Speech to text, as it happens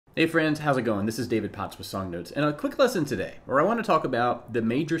Hey friends, how's it going? This is David Potts with Song Notes, and a quick lesson today where I want to talk about the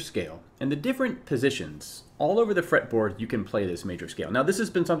major scale and the different positions all over the fretboard you can play this major scale. Now this has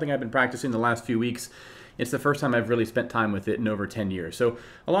been something I've been practicing the last few weeks. It's the first time I've really spent time with it in over 10 years, so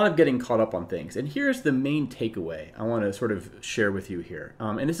a lot of getting caught up on things. And here's the main takeaway I want to sort of share with you here.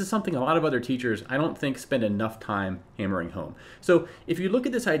 And this is something a lot of other teachers I don't think spend enough time hammering home. So if you look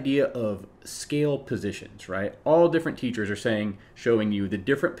at this idea of scale positions, right? All different teachers are showing you the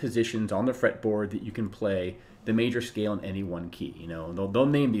different positions on the fretboard that you can play the major scale in any one key. You know, they'll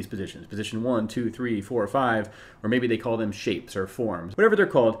name these positions, position 1, 2, 3, 4, 5, or maybe they call them shapes or forms, whatever they're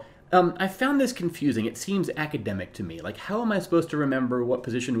called. I found this confusing. It seems academic to me. Like, how am I supposed to remember what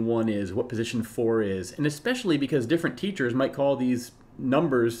position 1 is, what position 4 is? And especially because different teachers might call these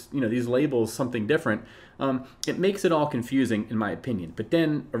numbers, you know, these labels something different. It makes it all confusing in my opinion. But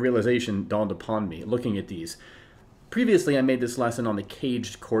then a realization dawned upon me looking at these. Previously, I made this lesson on the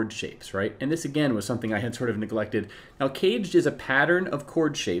caged chord shapes, right? And this again was something I had sort of neglected. Now, caged is a pattern of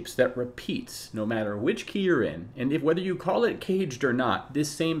chord shapes that repeats no matter which key you're in. And whether you call it caged or not, this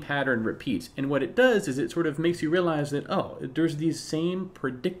same pattern repeats. And what it does is it sort of makes you realize that, oh, there's these same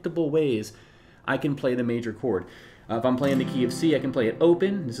predictable ways I can play the major chord. If I'm playing the key of C, I can play it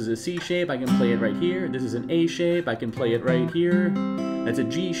open. This is a C shape, I can play it right here. This is an A shape, I can play it right here. That's a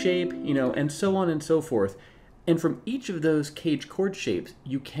G shape, you know, and so on and so forth. And from each of those caged chord shapes,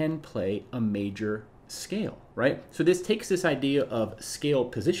 you can play a major scale, right? So this takes this idea of scale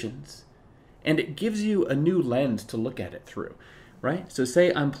positions, and it gives you a new lens to look at it through, right? So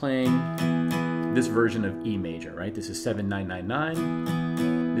say I'm playing this version of E major, right? This is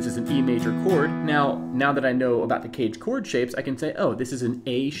 7-9-9-9. This is an E major chord. Now that I know about the caged chord shapes, I can say, oh, this is an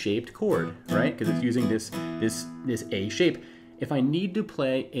A-shaped chord, right? Because it's using this A shape. If I need to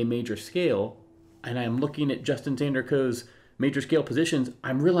play a major scale, and I'm looking at Justin Sandercoe's major scale positions,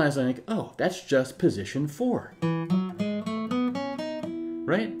 I'm realizing, like, oh, that's just position 4.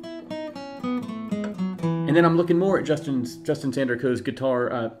 Right? And then I'm looking more at Justin Sandercoe's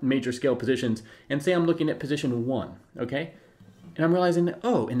guitar major scale positions, and say I'm looking at position 1, okay? And I'm realizing that,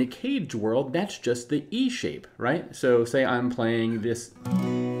 oh, in the caged world, that's just the E shape, right? So say I'm playing this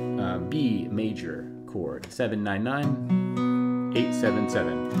B major chord, 7-9-9,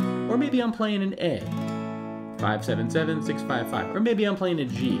 8-7-7. Or maybe I'm playing an A, 5-7-7, 6-5-5. Or maybe I'm playing a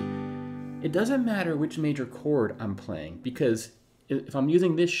G. It doesn't matter which major chord I'm playing, because if I'm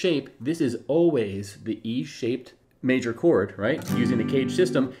using this shape, this is always the E-shaped major chord, right? Using the caged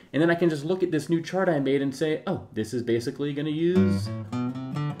system. And then I can just look at this new chart I made and say, oh, this is basically going to use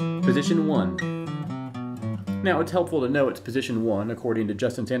position 1. Now, it's helpful to know it's position 1, according to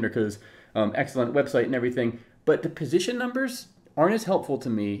Justin Sandercoe's excellent website and everything. But the position numbers aren't as helpful to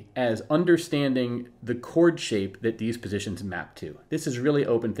me as understanding the chord shape that these positions map to. This has really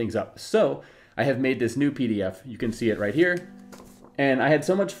opened things up. So I have made this new PDF. You can see it right here. And I had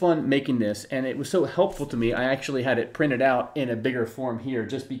so much fun making this, and it was so helpful to me. I actually had it printed out in a bigger form here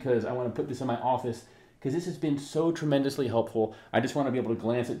just because I want to put this in my office, because this has been so tremendously helpful. I just want to be able to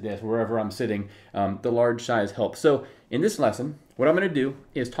glance at this wherever I'm sitting. The large size helps. So in this lesson, what I'm going to do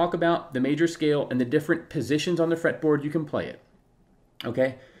is talk about the major scale and the different positions on the fretboard you can play it.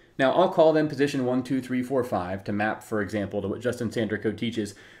 Okay, now I'll call them position 1, 2, 3, 4, 5 to map, for example, to what Justin Sandercoe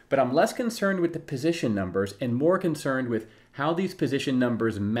teaches, but I'm less concerned with the position numbers and more concerned with how these position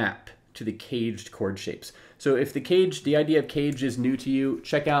numbers map to the caged chord shapes. So if the idea of caged is new to you,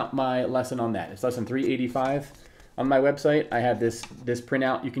 check out my lesson on that. It's lesson 385 on my website. I have this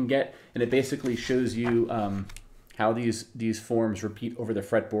printout you can get, and it basically shows you how these forms repeat over the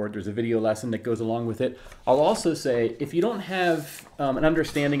fretboard. There's a video lesson that goes along with it. I'll also say, if you don't have an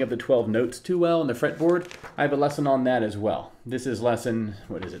understanding of the 12 notes too well in the fretboard, I have a lesson on that as well. This is lesson,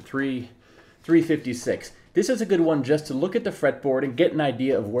 what is it, 356. This is a good one just to look at the fretboard and get an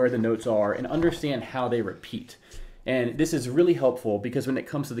idea of where the notes are and understand how they repeat. And this is really helpful because when it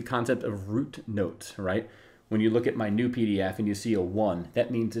comes to the concept of root notes, right? When you look at my new PDF and you see a 1,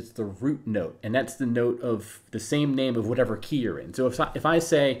 that means it's the root note, and that's the note of the same name of whatever key you're in. So if I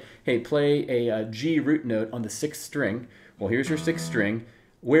say, hey, play a G root note on the 6th string, well, here's your 6th string,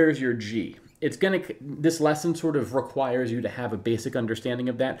 where's your G? This lesson sort of requires you to have a basic understanding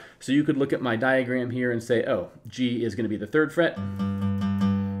of that. So you could look at my diagram here and say, oh, G is going to be the 3rd fret.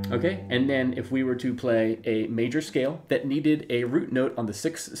 Okay, and then if we were to play a major scale that needed a root note on the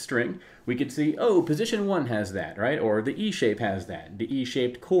 6th string, we could see, oh, position 1 has that, right? Or the E shape has that. The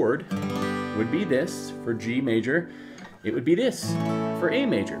E-shaped chord would be this for G major. It would be this for A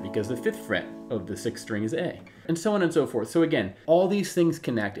major because the 5th fret of the sixth string is A, and so on and so forth. So again, all these things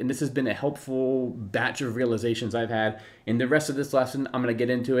connect, and this has been a helpful batch of realizations I've had. In the rest of this lesson, I'm going to get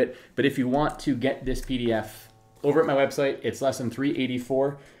into it, but if you want to get this PDF over at my website, it's lesson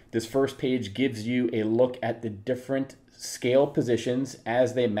 384. This first page gives you a look at the different scale positions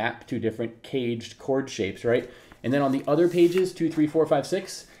as they map to different caged chord shapes, right? And then on the other pages, 2, 3, 4, 5,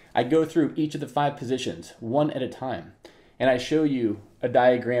 6, I go through each of the 5 positions one at a time. And I show you a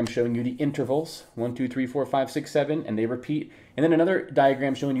diagram showing you the intervals, 1, 2, 3, 4, 5, 6, 7, and they repeat. And then another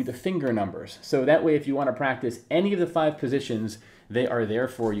diagram showing you the finger numbers. So that way, if you want to practice any of the 5 positions, they are there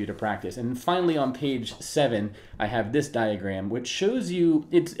for you to practice. And finally, on page 7, I have this diagram, which shows you,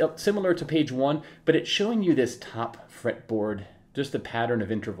 it's similar to page 1, but it's showing you this top fretboard, just the pattern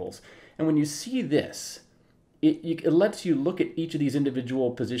of intervals. And when you see this, it lets you look at each of these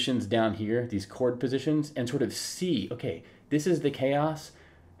individual positions down here, these chord positions, and sort of see, okay, this is the chaos.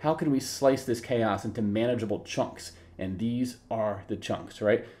 How can we slice this chaos into manageable chunks? And these are the chunks,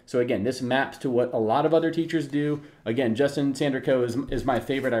 right? So again, this maps to what a lot of other teachers do. Again, Justin Sandrico is my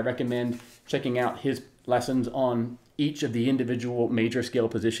favorite. I recommend checking out his lessons on each of the individual major scale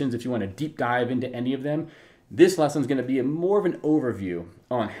positions if you want to deep dive into any of them. This lesson is going to be more of an overview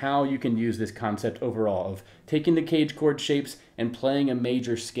on how you can use this concept overall of taking the caged chord shapes and playing a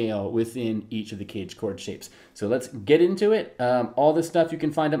major scale within each of the caged chord shapes. So let's get into it. All this stuff you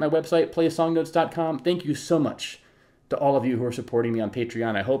can find at my website, playsongnotes.com. Thank you so much to all of you who are supporting me on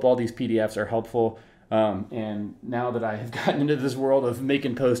Patreon. I hope all these PDFs are helpful. And now that I have gotten into this world of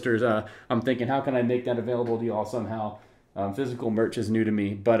making posters, I'm thinking, how can I make that available to you all somehow? Physical merch is new to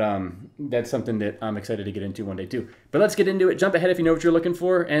me, but that's something that I'm excited to get into one day too. But let's get into it. Jump ahead if you know what you're looking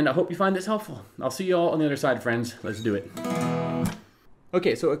for, and I hope you find this helpful. I'll see you all on the other side, friends. Let's do it.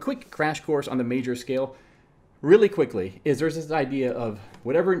 Okay, so a quick crash course on the major scale. Really quickly, there's this idea of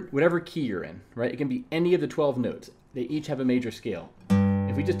whatever key you're in, right? It can be any of the 12 notes. They each have a major scale.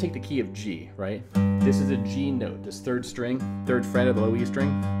 If we just take the key of G, right? This is a G note, this third fret of the low E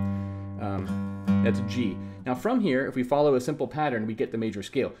string. That's a G. Now from here, if we follow a simple pattern, we get the major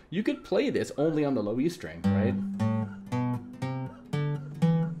scale. You could play this only on the low E string, right?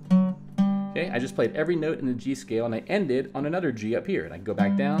 Okay, I just played every note in the G scale and I ended on another G up here. And I can go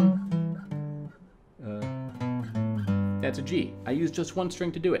back down. That's a G. I use just one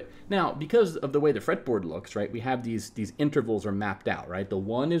string to do it. Now, because of the way the fretboard looks, right, we have these intervals are mapped out, right? The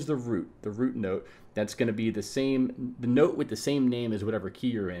 1 is the root note. That's going to be the note with the same name as whatever key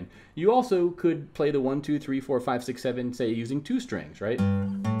you're in. You also could play the 1, 2, 3, 4, 5, 6, 7, say using 2 strings, right?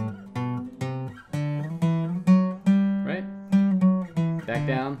 Right? Back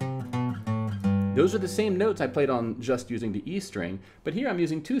down. Those are the same notes I played on just using the E string, but here I'm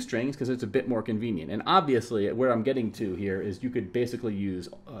using 2 strings because it's a bit more convenient. And obviously, where I'm getting to here is you could basically use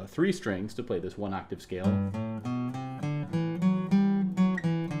 3 strings to play this 1 octave scale.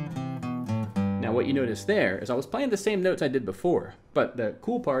 Now what you notice there is I was playing the same notes I did before, but the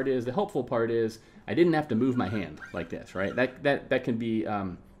cool part is, the helpful part is, I didn't have to move my hand like this, right? That can be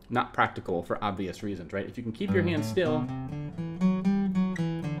not practical for obvious reasons, right? If you can keep your hand still,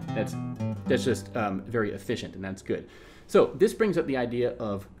 that's just very efficient, and that's good. So this brings up the idea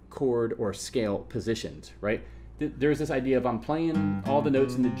of chord or scale positions, right? There's this idea of I'm playing all the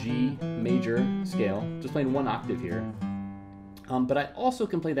notes in the G major scale, just playing 1 octave here. But I also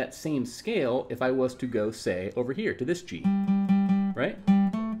can play that same scale if I was to go, say, over here to this G, right?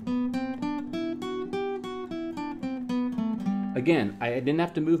 Again, I didn't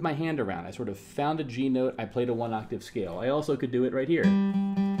have to move my hand around. I sort of found a G note, I played a 1 octave scale. I also could do it right here.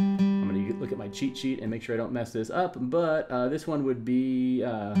 I'm going to look at my cheat sheet and make sure I don't mess this up, but this one would be,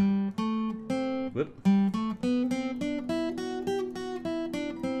 whoop.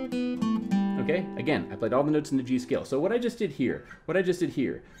 Okay, again, I played all the notes in the G scale. So what I just did here, what I just did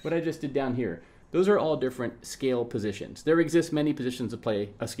here, what I just did down here, those are all different scale positions. There exist many positions to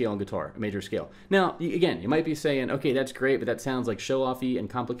play a scale on guitar, a major scale. Now, again, you might be saying, okay, that's great, but that sounds like show-offy and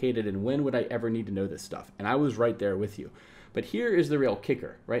complicated, and when would I ever need to know this stuff? And I was right there with you. But here is the real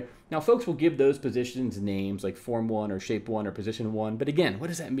kicker, right? Now, folks will give those positions names like form 1 or shape 1 or position 1, but again, what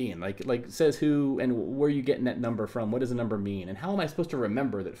does that mean? Like says who and where are you getting that number from? What does the number mean? And how am I supposed to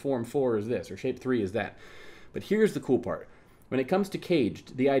remember that form 4 is this or shape 3 is that? But here's the cool part. When it comes to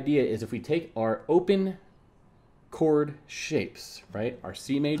CAGED, the idea is if we take our open chord shapes, right? Our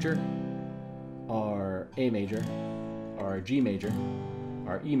C major, our A major, our G major,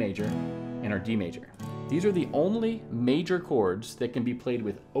 our E major, and our D major. These are the only major chords that can be played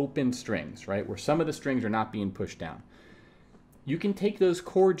with open strings, right? Where some of the strings are not being pushed down. You can take those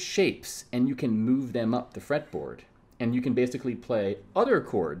chord shapes and you can move them up the fretboard. and you can basically play other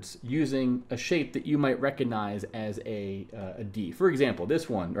chords using a shape that you might recognize as a D. For example, this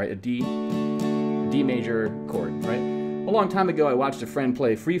one, right, a D major chord, right? A long time ago, I watched a friend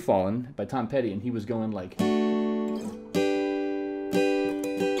play Free Fallin' by Tom Petty, and he was going like... And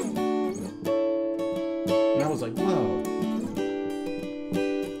I was like, whoa.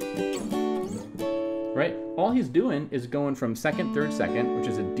 Right? All he's doing is going from second, third, second, which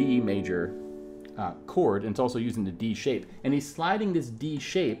is a D major chord, and it's also using the D shape. And he's sliding this D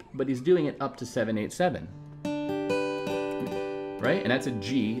shape, but he's doing it up to 7, 8, 7. Right? And that's a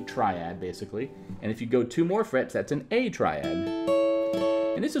G triad, basically. And if you go 2 more frets, that's an A triad.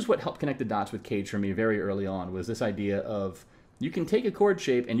 And this is what helped connect the dots with CAGED for me very early on, was this idea of you can take a chord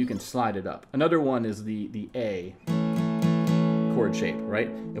shape and you can slide it up. Another one is the A chord shape, right?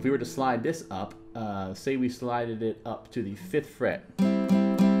 If we were to slide this up, say we slided it up to the 5th fret.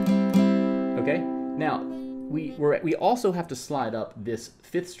 Okay? Now, we also have to slide up this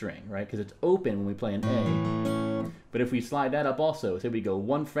 5th string, right? Because it's open when we play an A. But if we slide that up also, say we go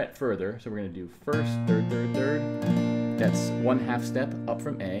 1 fret further, so we're going to do 1st, 3rd, 3rd, 3rd. That's 1/2 step up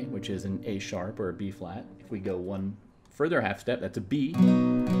from A, which is an A sharp or a B flat. If we go 1 further half step, that's a B.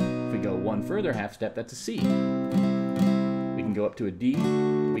 If we go 1 further half step, that's a C. We can go up to a D,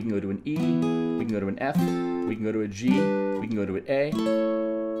 we can go to an E, we can go to an F, we can go to a G, we can go to an A,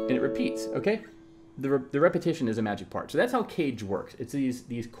 and it repeats, okay? The repetition is a magic part. So that's how CAGED works. It's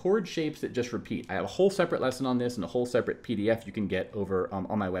these chord shapes that just repeat. I have a whole separate lesson on this and a whole separate PDF you can get over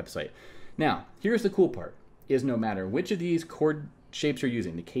on my website. Now, here's the cool part, is no matter which of these chord shapes you're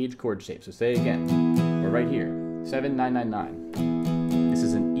using, the CAGED chord shape. So say again, we're right here, 7, 9, 9, 9. This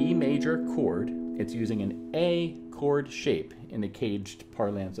is an E major chord. It's using an A chord shape in the CAGED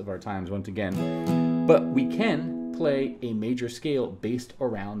parlance of our times once again. But we can play a major scale based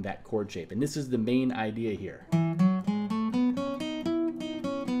around that chord shape. And this is the main idea here.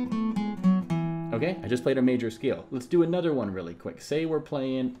 Okay, I just played a major scale. Let's do another one really quick. Say we're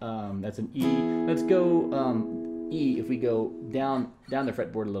playing, that's an E. Let's go E, if we go down the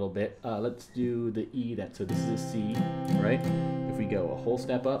fretboard a little bit, let's do the E, so this is a C, right? If we go a whole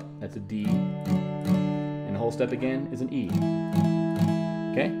step up, that's a D. And a whole step again is an E.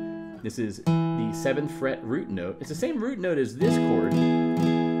 Okay? This is the 7th fret root note. It's the same root note as this chord.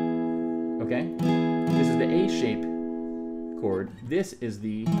 Okay? This is the A shape chord. This is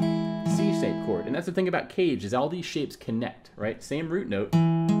the C shape chord. And that's the thing about CAGED, is all these shapes connect, right? Same root note,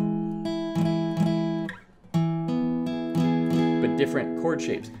 but different chord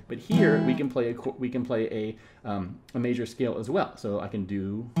shapes. But here we can play a major scale as well. So I can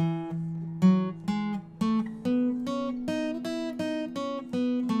do.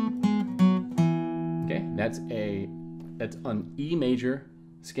 That's an E major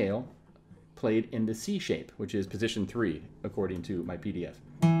scale played in the C shape, which is position 3, according to my PDF.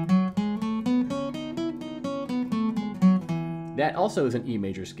 That also is an E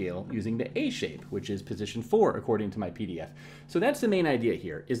major scale using the A shape, which is position 4, according to my PDF. So that's the main idea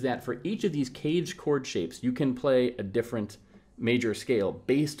here, is that for each of these CAGED chord shapes, you can play a different major scale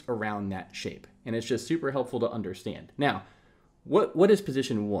based around that shape. And it's just super helpful to understand. Now, what is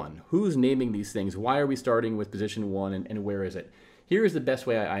position 1? Who's naming these things? Why are we starting with position 1 and where is it? Here is the best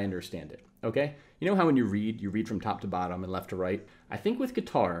way I understand it, okay? You know how when you read from top to bottom and left to right? I think with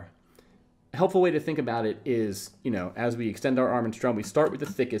guitar, a helpful way to think about it is, you know, as we extend our arm and strum, we start with the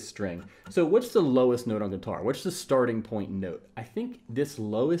thickest string. So what's the lowest note on guitar? What's the starting point note? I think this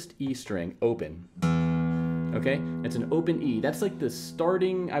lowest E string, open, okay? It's an open E. That's like the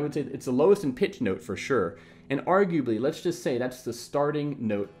starting, I would say it's the lowest in pitch note for sure. And arguably, let's just say that's the starting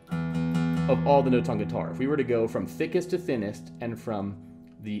note of all the notes on guitar. If we were to go from thickest to thinnest and from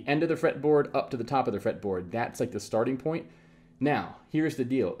the end of the fretboard up to the top of the fretboard, that's like the starting point. Now, here's the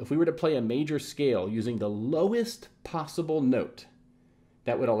deal. If we were to play a major scale using the lowest possible note,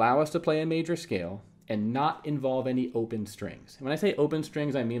 that would allow us to play a major scale and not involve any open strings. And when I say open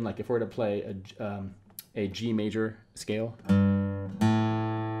strings, I mean like if we were to play a G major scale,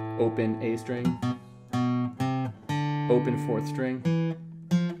 open A string, open 4th string,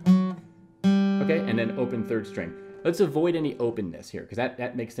 okay, and then open 3rd string. Let's avoid any openness here, because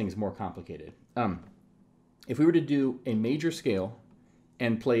that makes things more complicated. If we were to do a major scale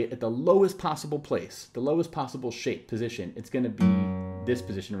and play it at the lowest possible place, the lowest possible shape, position, it's going to be this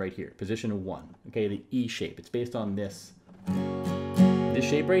position right here, position 1, okay, the E shape. It's based on this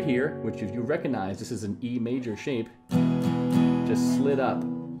shape right here, which if you recognize, this is an E major shape, just slid up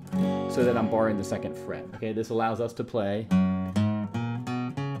so that I'm barring the 2nd fret. Okay, this allows us to play.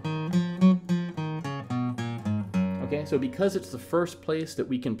 Okay, so because it's the first place that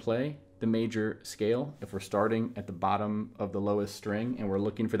we can play the major scale, if we're starting at the bottom of the lowest string and we're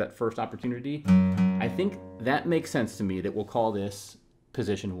looking for that first opportunity, I think that makes sense to me that we'll call this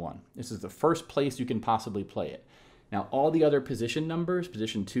position 1. This is the first place you can possibly play it. Now, all the other position numbers,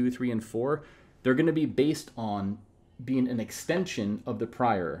 position 2, 3, and 4, they're going to be based on being an extension of the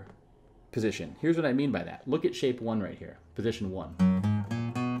prior position. Here's what I mean by that. Look at shape 1 right here, position 1.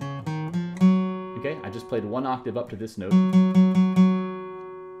 Okay, I just played 1 octave up to this note.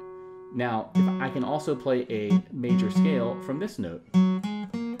 Now, if I can also play a major scale from this note.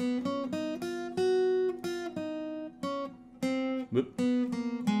 Whoop.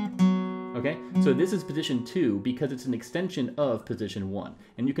 Okay, so this is position 2 because it's an extension of position 1.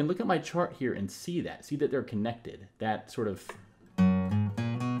 And you can look at my chart here and see that they're connected. That sort of,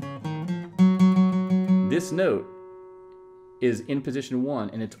 this note is in position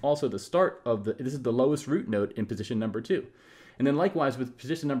 1, and it's also the start of this is the lowest root note in position number 2. And then likewise with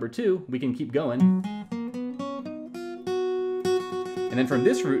position number 2, we can keep going. And then from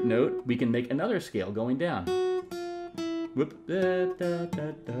this root note, we can make another scale going down. Whoop, da, da,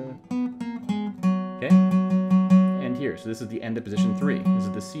 da, da. Okay, and here, so this is the end of position 3. This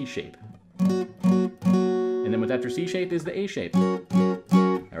is the C shape. And then what's after C shape is the A shape.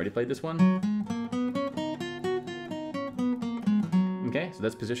 I already played this one. Okay, so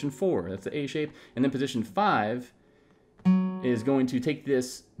that's position 4, that's the A shape. And then position 5 is going to take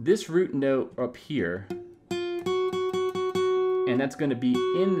this root note up here, and that's going to be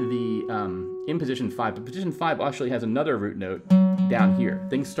in the in position 5. But position 5 actually has another root note down here.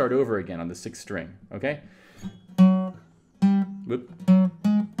 Things start over again on the 6th string. Okay. Whoop.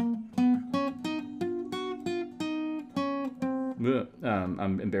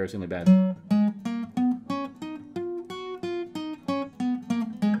 I'm embarrassingly bad.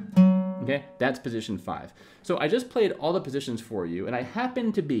 Okay, that's position 5. So I just played all the positions for you, and I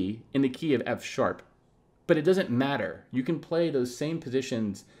happen to be in the key of F sharp, but it doesn't matter. You can play those same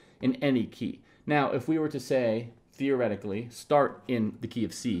positions in any key. Now, if we were to say, theoretically, start in the key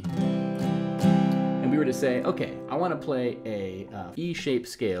of C, and we were to say, okay, I want to play a E-shaped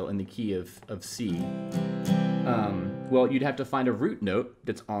scale in the key of C, well, you'd have to find a root note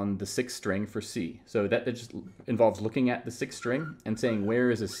that's on the 6th string for C. So that just involves looking at the 6th string and saying, where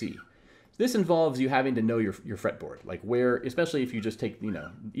is a C? This involves you having to know your fretboard, like where, especially if you just take,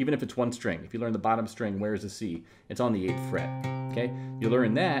 even if it's 1 string, if you learn the bottom string, where's the C, it's on the 8th fret, okay? You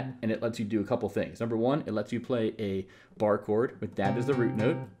learn that, and it lets you do a couple things. Number 1, it lets you play a bar chord with that as the root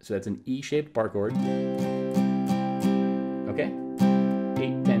note, so that's an E-shaped bar chord, okay?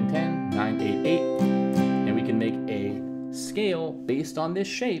 8, 10, 10, 9, 8, 8, and we can make a scale based on this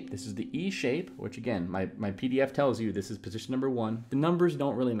shape. This is the E shape, which again, my PDF tells you this is position number 1. The numbers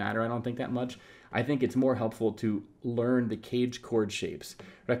don't really matter, I don't think that much. I think it's more helpful to learn the CAGED chord shapes.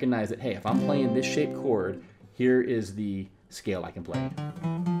 Recognize that, hey, if I'm playing this shaped chord, here is the scale I can play.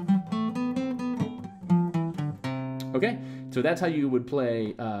 Okay, so that's how you would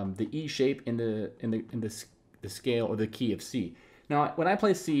play the E shape in the scale or the key of C. Now, when I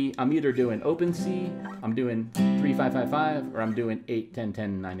play C, I'm either doing open C, I'm doing 3, 5, 5, 5, or I'm doing 8, 10,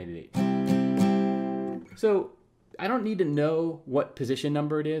 10, 9, 8, 8. So I don't need to know what position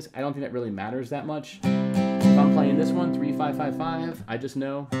number it is. I don't think that really matters that much. If I'm playing this one, 3, 5, 5, 5, I just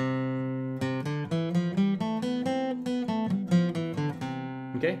know.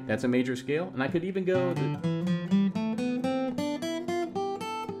 Okay, that's a major scale. And I could even go...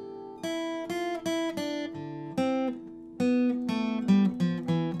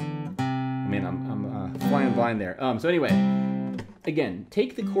 flying blind there. So anyway, again,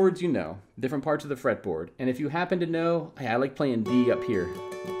 take the chords you know, different parts of the fretboard, and if you happen to know, hey, I like playing D up here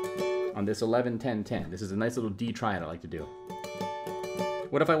on this 11, 10, 10. This is a nice little D triad I like to do.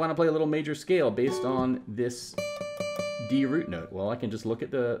 What if I want to play a little major scale based on this D root note? Well, I can just look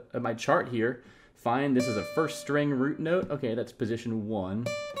at my chart here, find this is a 1st string root note. Okay, that's position 1.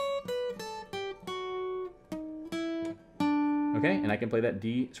 Okay, and I can play that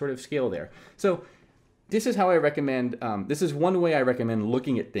D sort of scale there. So this is how I recommend, this is one way I recommend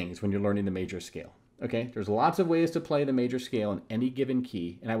looking at things when you're learning the major scale. Okay, there's lots of ways to play the major scale in any given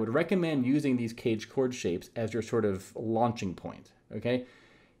key, and I would recommend using these CAGED chord shapes as your sort of launching point. Okay,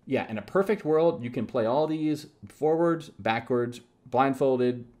 yeah, in a perfect world, you can play all these forwards, backwards,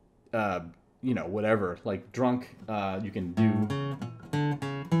 blindfolded, whatever, like drunk, you can do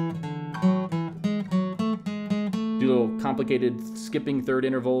little complicated skipping third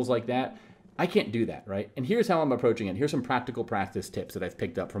intervals like that. I can't do that, right? And here's how I'm approaching it. Here's some practical practice tips that I've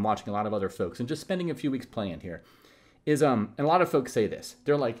picked up from watching a lot of other folks and just spending a few weeks playing here. And a lot of folks say this.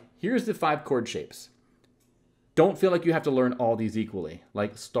 They're like, here's the 5 chord shapes. don't feel like you have to learn all these equally.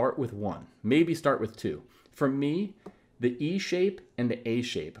 Like start with one, maybe start with two. For me, the E shape and the A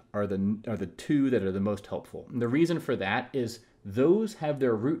shape are the two that are the most helpful. And the reason for that is those have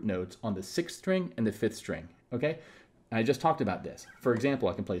their root notes on the 6th string and the 5th string, okay? And I just talked about this. For example,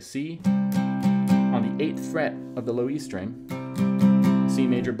 I can play C on the 8th fret of the low E string, C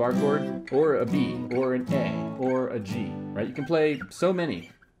major bar chord, or a B, or an A, or a G, right? You can play so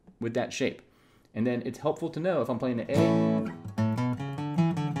many with that shape. And then it's helpful to know if I'm playing the A,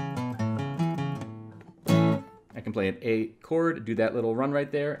 I can play an A chord, do that little run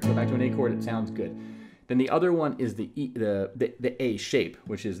right there, go back to an A chord, it sounds good. Then the other one is the A shape,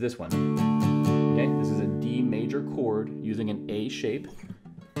 which is this one. Okay, this is a D major chord using an A shape.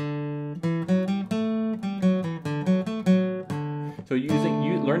 So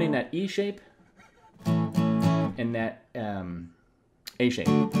learning that E shape and that A shape.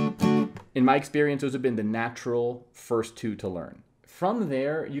 In my experience, those have been the natural first two to learn. From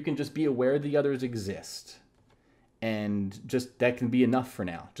there, you can just be aware the others exist. And just that can be enough for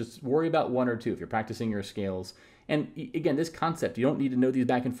now. Just worry about one or two if you're practicing your scales. And again, this concept, you don't need to know these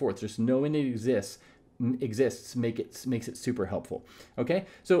back and forth. Just knowing it exists makes it super helpful. Okay,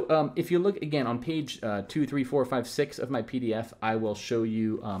 so if you look again on page 2, 3, 4, 5, 6 of my PDF, I will show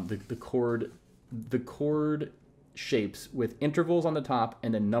you the chord shapes with intervals on the top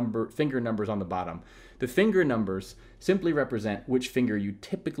and then finger numbers on the bottom. The finger numbers simply represent which finger you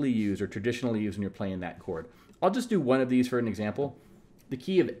typically use or traditionally use when you're playing that chord. I'll just do one of these for an example. The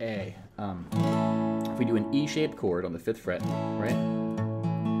key of A. If we do an E-shaped chord on the 5th fret, right?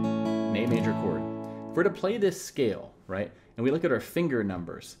 An A major chord. If we're to play this scale, right, and we look at our finger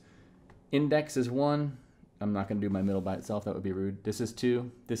numbers, index is 1. I'm not going to do my middle by itself. That would be rude. This is 2.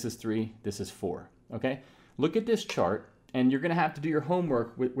 This is 3. This is 4. Okay? Look at this chart, and you're going to have to do your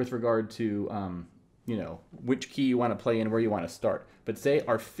homework with regard to you know, which key you want to play and where you want to start. But say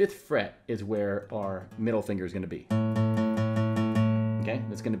our 5th fret is where our middle finger is going to be. Okay,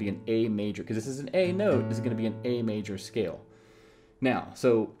 that's going to be an A major, because this is an A note, this is going to be an A major scale. Now,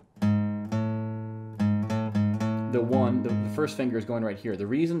 so the first finger is going right here. The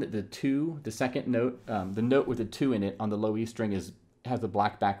reason that the 2, the second note, the note with the 2 in it on the low E string has a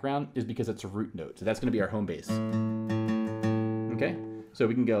black background is because it's a root note. So that's going to be our home base. Okay, so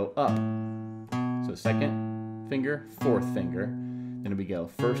we can go up. So 2nd finger, 4th finger. Then we go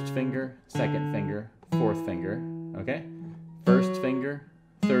 1st finger, 2nd finger, 4th finger. Okay? 1st finger,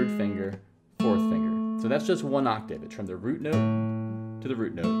 3rd finger, 4th finger. So that's just one octave. It's from the root note to the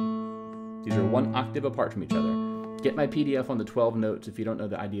root note. These are one octave apart from each other. Get my PDF on the 12 notes if you don't know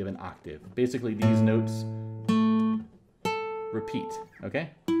the idea of an octave. Basically, these notes repeat. Okay?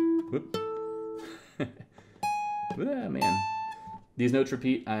 Whoop. Ah, man. These notes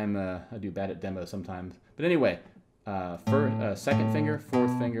repeat. I do bad at demos sometimes. But anyway, 2nd finger,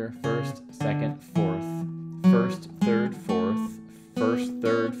 4th finger, 1st, 2nd, 4th, 1st, 3rd, 4th, 1st,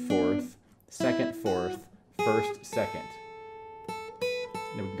 3rd, 4th, 2nd, 4th, 1st, 2nd.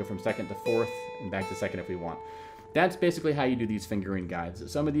 Then we can go from 2nd to 4th and back to 2nd if we want. That's basically how you do these fingering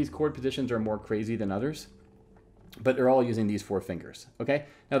guides. Some of these chord positions are more crazy than others, but they're all using these 4 fingers. Okay?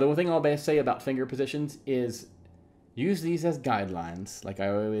 Now, the one thing I'll say about finger positions is use these as guidelines, like I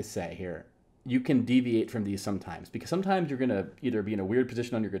always say here. You can deviate from these sometimes, because sometimes you're going to either be in a weird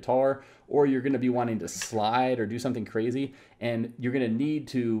position on your guitar, or you're going to be wanting to slide or do something crazy, and you're going to need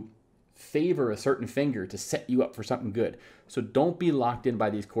to favor a certain finger to set you up for something good. So don't be locked in by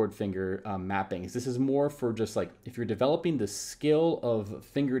these chord finger mappings. This is more for just like if you're developing the skill of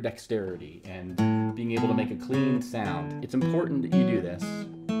finger dexterity and being able to make a clean sound. It's important that you do this.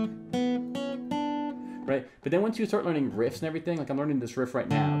 Right? But then once you start learning riffs and everything, like I'm learning this riff right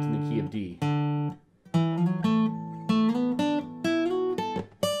now, it's in the key of D.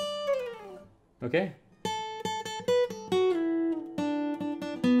 Okay?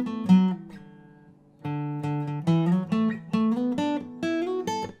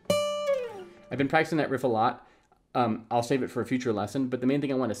 I've been practicing that riff a lot. I'll save it for a future lesson, but the main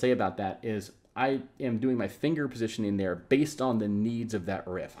thing I want to say about that is I am doing my finger positioning there based on the needs of that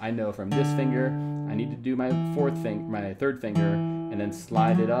riff. I know from this finger, I need to do my 3rd finger, and then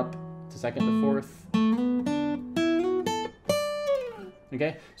slide it up to 2nd to 4th.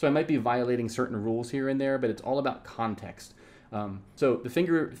 Okay, so I might be violating certain rules here and there, but it's all about context. So the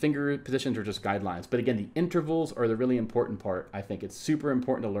finger positions are just guidelines, but again, the intervals are the really important part. I think it's super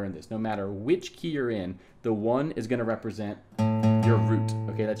important to learn this. No matter which key you're in, the 1 is going to represent your root.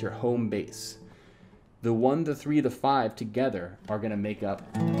 Okay, that's your home base. The 1, the 3, the 5 together are going to make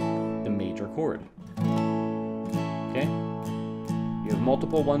up the major chord. Okay? You have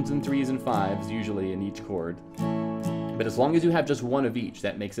multiple 1s and 3s and 5s usually in each chord. But as long as you have just one of each,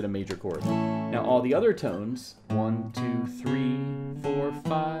 that makes it a major chord. Now all the other tones, 1, 2, 3, 4,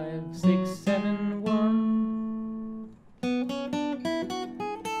 5, 6, 7, 1.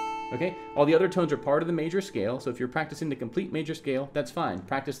 Okay, all the other tones are part of the major scale, so if you're practicing the complete major scale, that's fine,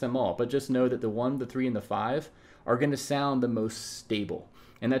 practice them all, but just know that the 1, the 3, and the 5 are going to sound the most stable.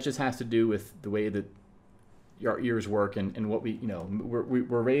 And that just has to do with the way that our ears work and what we,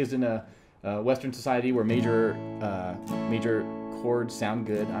 we're raised in a Western society where major chords sound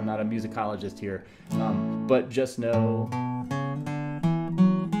good. I'm not a musicologist here, but just know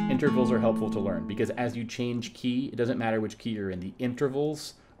intervals are helpful to learn, because as you change key, it doesn't matter which key you're in, the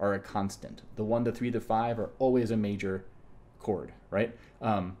intervals are a constant. The 1, the 3, the 5 are always a major chord, right?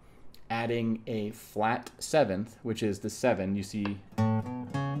 Adding a flat 7th, which is the 7, you see,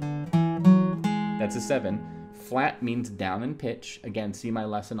 that's a 7. Flat means down in pitch. Again, see my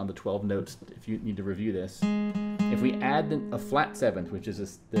lesson on the 12 notes if you need to review this. If we add a flat 7th, which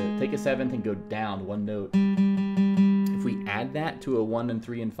is take a 7th and go down 1 note, if we add that to a 1 and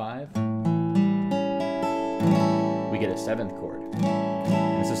 3 and 5, we get a 7th chord.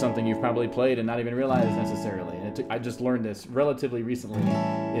 And this is something you've probably played and not even realized necessarily. And I just learned this relatively recently,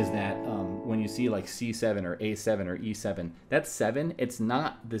 is that when you see like C7 or A7 or E7, that 7, it's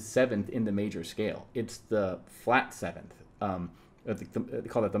not the 7th in the major scale. It's the flat 7th. They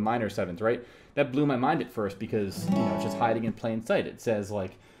call it the minor 7th, right? That blew my mind at first because it's just hiding in plain sight. It says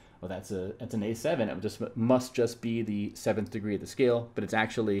like, well, that's an A7. It must just be the 7th degree of the scale, but it's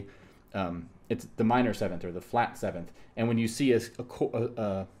actually it's the minor 7th or the flat 7th. And when you see a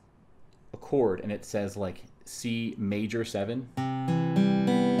chord and it says like C major 7,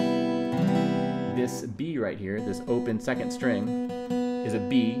 this B right here, this open second string, is a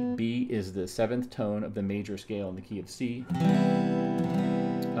B. B is the 7th tone of the major scale in the key of C.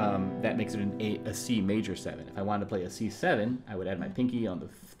 That makes it a C major 7. If I wanted to play a C7, I would add my pinky on the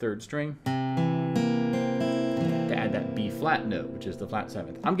 3rd string to add that B flat note, which is the flat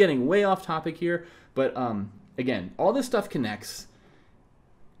 7th. I'm getting way off topic here, but again, all this stuff connects.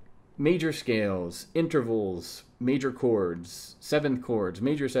 Major scales, intervals, major chords, 7th chords,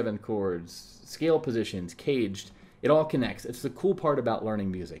 major 7th chords, scale positions, caged, it all connects. It's the cool part about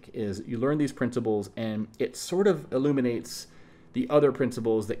learning music, is you learn these principles and it sort of illuminates the other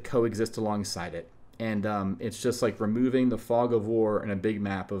principles that coexist alongside it. And it's just like removing the fog of war in a big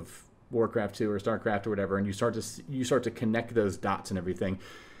map of Warcraft 2 or StarCraft or whatever, and you start to connect those dots and everything.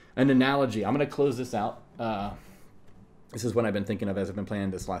 An analogy, I'm going to close this out. This is what I've been thinking of as I've been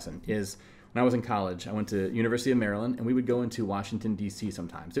planning this lesson, is when I was in college, I went to University of Maryland, and we would go into Washington, D.C.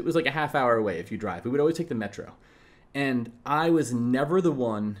 sometimes. It was like a half hour away if you drive. We would always take the metro. And I was never the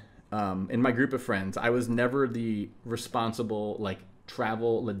one, in my group of friends, I was never the responsible, like,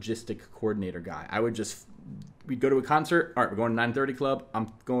 travel logistic coordinator guy. We'd go to a concert. All right, we're going to 930 Club.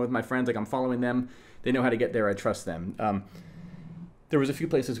 I'm going with my friends. Like, I'm following them. They know how to get there. I trust them. There was a few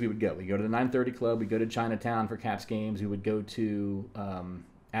places we would go. We go to the 930 Club. We go to Chinatown for Caps games. We would go to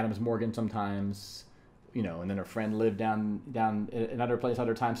Adams Morgan sometimes, and then a friend lived down another place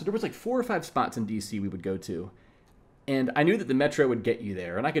other times. So there was like 4 or 5 spots in DC we would go to. And I knew that the metro would get you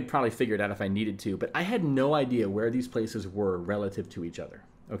there, and I could probably figure it out if I needed to, but I had no idea where these places were relative to each other,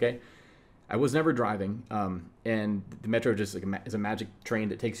 okay? I was never driving, and the metro just is a magic train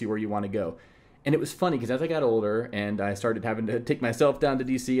that takes you where you want to go. And it was funny because as I got older and I started having to take myself down to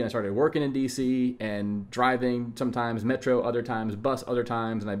DC, and I started working in DC and driving sometimes metro, other times bus, other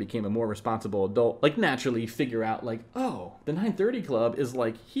times, and I became a more responsible adult, like naturally figure out like, oh, the 930 Club is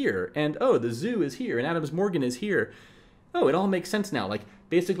like here, and oh, the zoo is here, and Adams Morgan is here. Oh, it all makes sense now. Like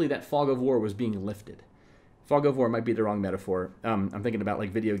basically that fog of war was being lifted. Fog of war might be the wrong metaphor. I'm thinking about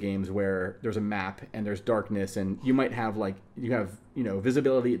like video games where there's a map and there's darkness, and you might have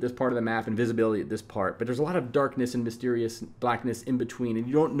visibility at this part of the map and visibility at this part, but there's a lot of darkness and mysterious blackness in between, and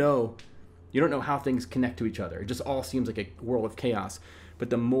you don't know how things connect to each other. It just all seems like a world of chaos. But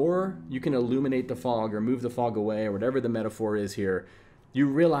the more you can illuminate the fog or move the fog away or whatever the metaphor is here, you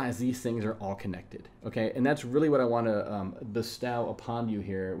realize these things are all connected, okay? And that's really what I want to bestow upon you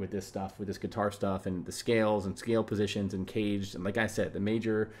here with this stuff, with this guitar stuff and the scales and scale positions and caged, and like I said, the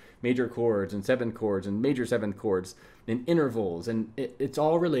major chords and 7th chords and major 7th chords and intervals, and it's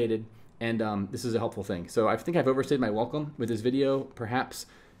all related, and this is a helpful thing. So I think I've overstayed my welcome with this video. Perhaps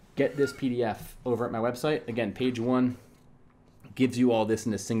get this PDF over at my website. Again, page 1 gives you all this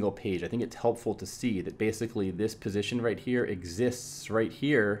in a single page. I think it's helpful to see that basically this position right here exists right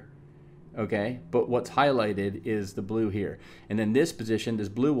here, okay? But what's highlighted is the blue here. And then this position, this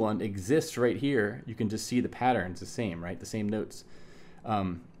blue one, exists right here. You can just see the patterns the same, right? The same notes.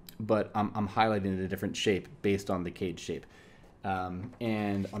 but I'm highlighting it a different shape based on the CAGED shape.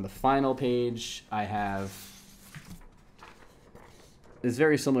 And on the final page, I have, it's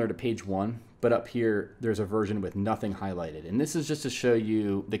very similar to page 1, but up here, there's a version with nothing highlighted. And this is just to show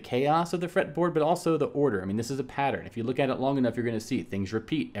you the chaos of the fretboard, but also the order. I mean, this is a pattern. If you look at it long enough, you're going to see things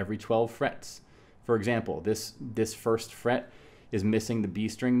repeat every 12 frets. For example, this first fret is missing the B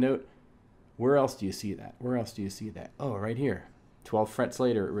string note. Where else do you see that? Where else do you see that? Oh, right here. 12 frets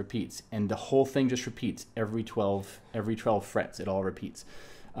later, it repeats. And the whole thing just repeats every 12 frets. It all repeats.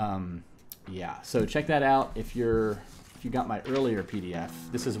 Yeah, so check that out. If you got my earlier PDF,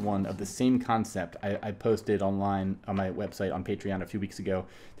 this is one of the same concept I posted online on my website on Patreon a few weeks ago.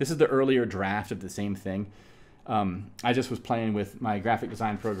 This is the earlier draft of the same thing. I just was playing with my graphic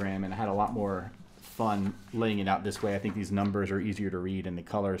design program, and I had a lot more fun laying it out this way. I think these numbers are easier to read, and the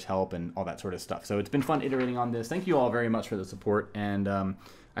colors help, and all that sort of stuff. So it's been fun iterating on this. Thank you all very much for the support, and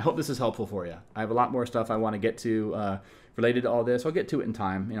I hope this is helpful for you. I have a lot more stuff I want to get to related to all this. I'll get to it in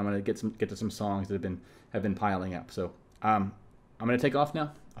time. You know, I'm going to get to some songs that have been piling up. So I'm going to take off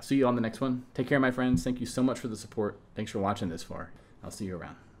now. I'll see you on the next one. Take care, my friends. Thank you so much for the support. Thanks for watching this far. I'll see you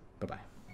around. Bye-bye.